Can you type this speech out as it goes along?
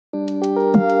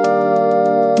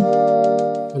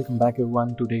Welcome back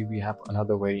everyone. Today we have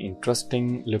another very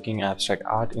interesting looking abstract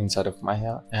art inside of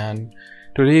Maya, and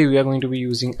today we are going to be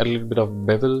using a little bit of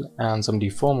bevel and some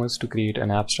deformers to create an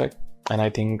abstract. And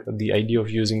I think the idea of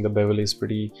using the bevel is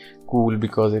pretty cool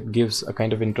because it gives a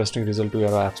kind of interesting result to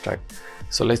your abstract.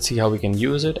 So let's see how we can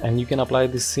use it, and you can apply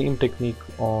the same technique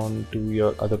on to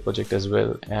your other project as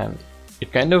well. And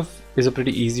it kind of is a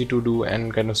pretty easy to do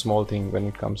and kind of small thing when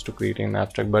it comes to creating an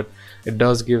abstract, but it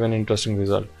does give an interesting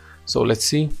result. So let's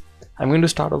see. I'm going to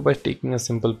start off by taking a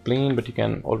simple plane, but you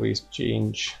can always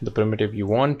change the primitive you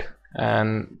want.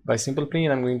 And by simple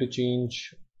plane, I'm going to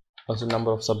change also the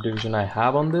number of subdivision I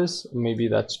have on this. Maybe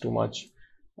that's too much,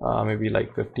 maybe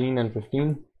like 15 and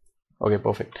 15. Okay,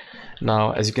 perfect.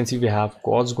 Now as you can see, we have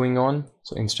quads going on.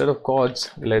 So instead of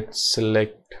quads, let's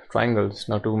select triangles.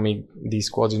 Now to make these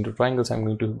quads into triangles, I'm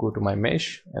going to go to my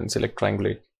mesh and select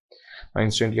triangulate. Now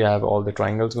instantly I have all the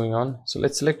triangles going on. So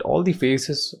let's select all the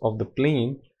faces of the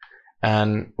plane,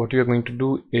 and what we are going to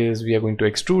do is we are going to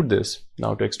extrude this.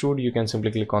 Now to extrude, you can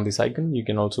simply click on this icon. You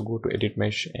can also go to edit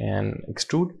mesh and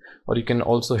extrude, or you can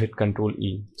also hit Ctrl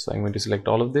E. So I'm going to select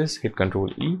all of this, hit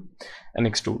Ctrl E and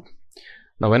extrude.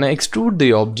 Now when I extrude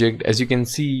the object, as you can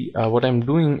see, what I'm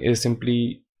doing is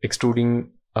simply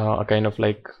extruding a kind of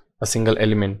like a single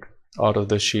element out of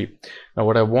the shape. Now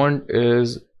what I want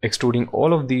is extruding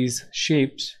all of these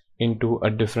shapes into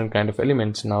a different kind of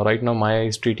elements. Now right now Maya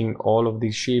is treating all of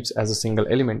these shapes as a single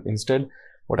element. Instead,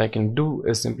 what I can do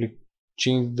is simply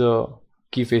change the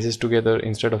key faces together.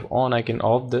 Instead of on, I can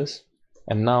off this,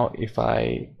 and now if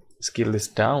I scale this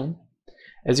down,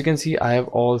 as you can see, I have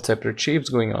all separate shapes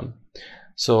going on.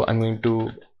 So I'm going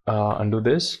to undo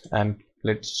this, and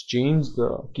let's change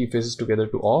the key faces together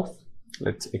to off.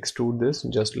 Let's extrude this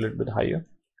just a little bit higher,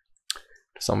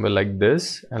 somewhere like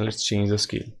this, and let's change the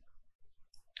scale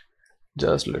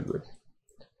just a little bit.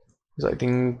 So I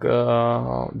think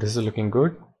this is looking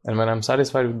good, and when I'm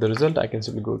satisfied with the result, I can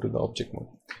simply go to the object mode.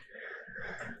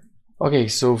 Okay,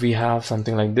 so we have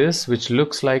something like this, which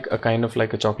looks like a kind of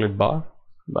like a chocolate bar,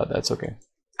 but that's okay.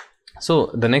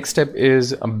 So the next step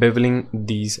is beveling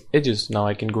these edges. Now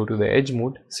I can go to the edge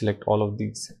mode, select all of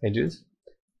these edges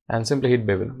and simply hit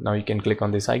bevel. Now you can click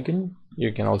on this icon.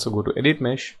 You can also go to edit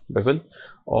mesh, bevel,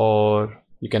 or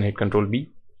you can hit Ctrl B.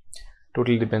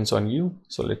 Totally depends on you.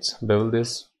 So let's bevel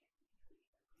this,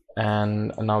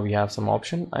 and now we have some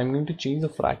option. I'm going to change the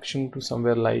fraction to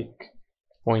somewhere like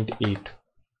 0.8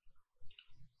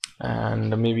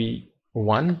 and maybe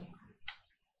 1,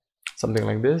 something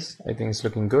like this. I think it's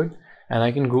looking good, and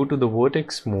I can go to the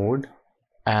vertex mode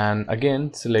and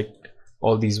again select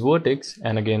all these vertex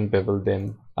and again bevel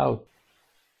them out.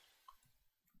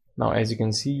 Now as you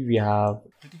can see, we have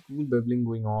pretty cool beveling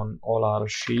going on all our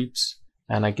shapes,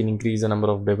 and I can increase the number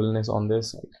of bevelness on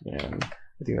this, and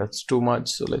I think that's too much,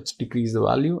 so let's decrease the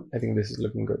value. I think this is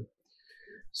looking good.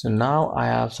 So now I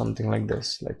have something like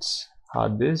this. Let's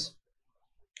hard this.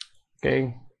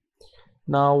 Okay,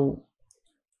 now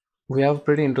we have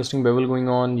pretty interesting bevel going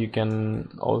on. You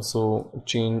can also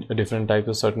change a different type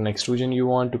of certain extrusion you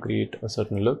want to create a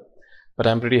certain look, but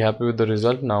I'm pretty happy with the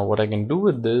result. Now what I can do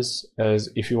with this is,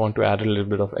 if you want to add a little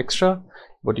bit of extra,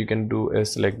 what you can do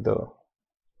is select the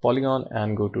polygon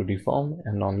and go to deform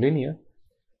and nonlinear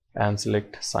and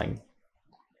select sign.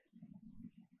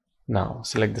 Now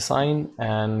select the sign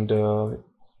and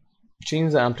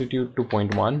change the amplitude to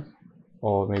 0.1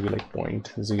 or maybe like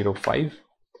 0.05,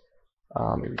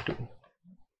 maybe 2.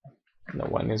 Now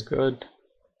 1 is good.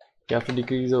 You have to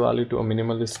decrease the value to a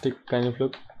minimalistic kind of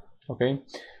look. Okay,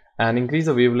 and increase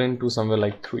the wavelength to somewhere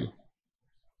like 3,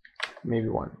 maybe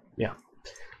 1. Yeah,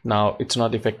 now it's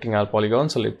not affecting our polygon,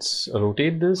 so let's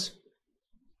rotate this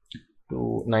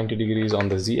to 90 degrees on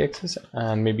the z-axis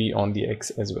and maybe on the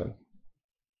x as well.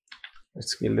 Let's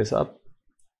scale this up,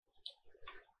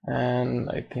 and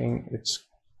I think it's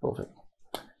perfect.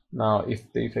 Now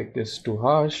if the effect is too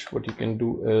harsh, what you can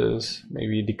do is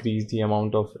maybe decrease the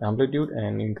amount of amplitude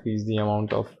and increase the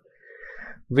amount of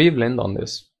wavelength on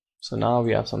this. So now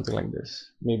we have something like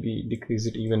this. Maybe decrease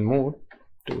it even more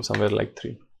to somewhere like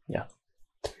 3. Yeah,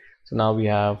 so now we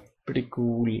have pretty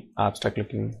cool abstract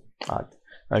looking art.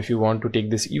 Now if you want to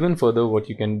take this even further, what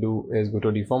you can do is go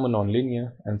to deform and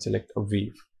nonlinear and select a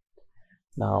wave.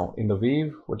 Now in the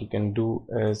wave, what you can do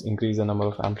is increase the number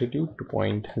of amplitude to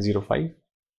 0.05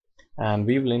 and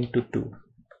wavelength to 2,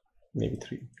 maybe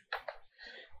 3,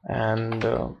 and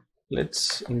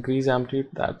let's increase amplitude.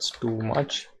 That's too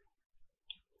much,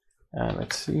 and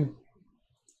let's see.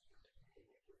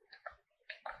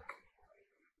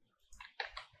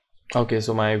 Okay,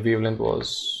 so my wavelength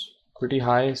was pretty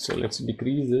high, so let's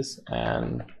decrease this,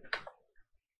 and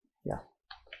yeah,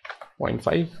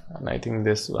 0.5, and I think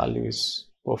this value is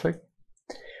perfect.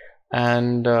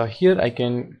 And here I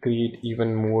can create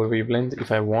even more wavelength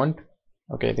if I want.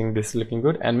 Okay, I think this is looking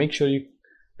good. And make sure you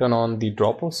turn on the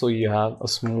dropper so you have a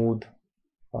smooth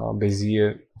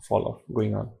Bezier fall off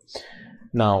going on.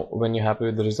 Now when you're happy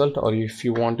with the result, or if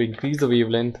you want to increase the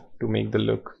wavelength to make the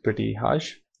look pretty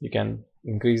harsh, you can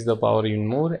increase the power even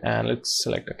more. And let's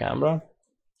select a camera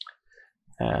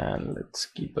and let's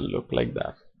keep a look like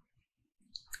that.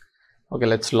 Okay,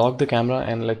 let's lock the camera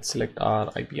and let's select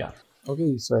our IPR.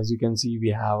 Okay, so as you can see, we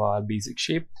have our basic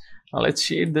shape. Now let's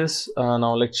shade this.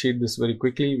 Let's shade this very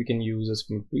quickly. We can use a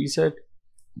smooth preset,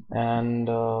 and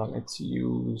let's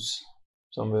use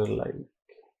somewhere like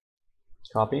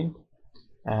car paint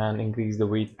and increase the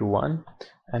weight to 1,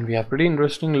 and we have pretty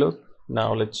interesting look.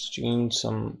 Now let's change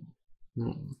some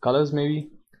colors.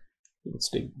 Maybe let's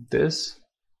take this,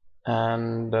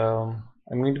 and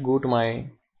I'm going to go to my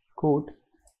coat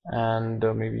and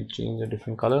maybe change a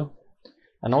different color,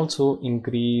 and also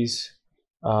increase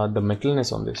the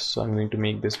metalness on this. So I'm going to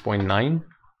make this 0.9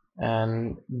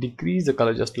 and decrease the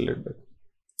color just a little bit.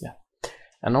 Yeah,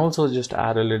 and also just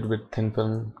add a little bit thin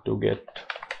film to get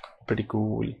a pretty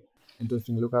cool,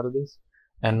 interesting look out of this.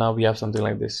 And now we have something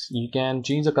like this. You can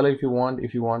change the color if you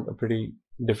want a pretty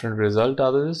different result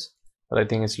out of this, but I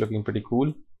think it's looking pretty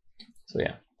cool. So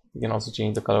yeah, you can also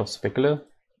change the color of specular.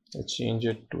 Let's change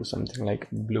it to something like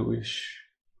bluish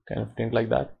kind of tint like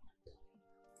that.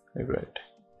 Maybe right.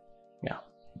 Yeah.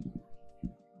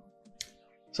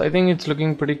 So I think it's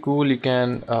looking pretty cool. You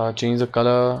can change the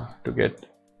color to get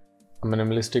a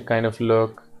minimalistic kind of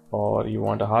look, or you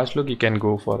want a harsh look, you can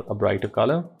go for a brighter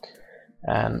color.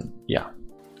 And yeah,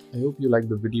 I hope you liked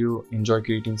the video. Enjoy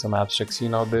creating some abstract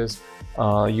scene out there.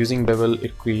 Using bevel,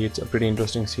 it creates a pretty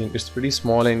interesting scene. It's pretty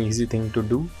small and easy thing to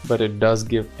do, but it does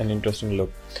give an interesting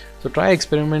look. So try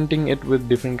experimenting it with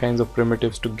different kinds of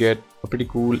primitives to get a pretty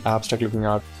cool abstract looking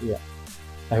art. So yeah,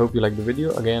 I hope you liked the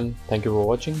video. Again, thank you for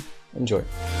watching. Enjoy.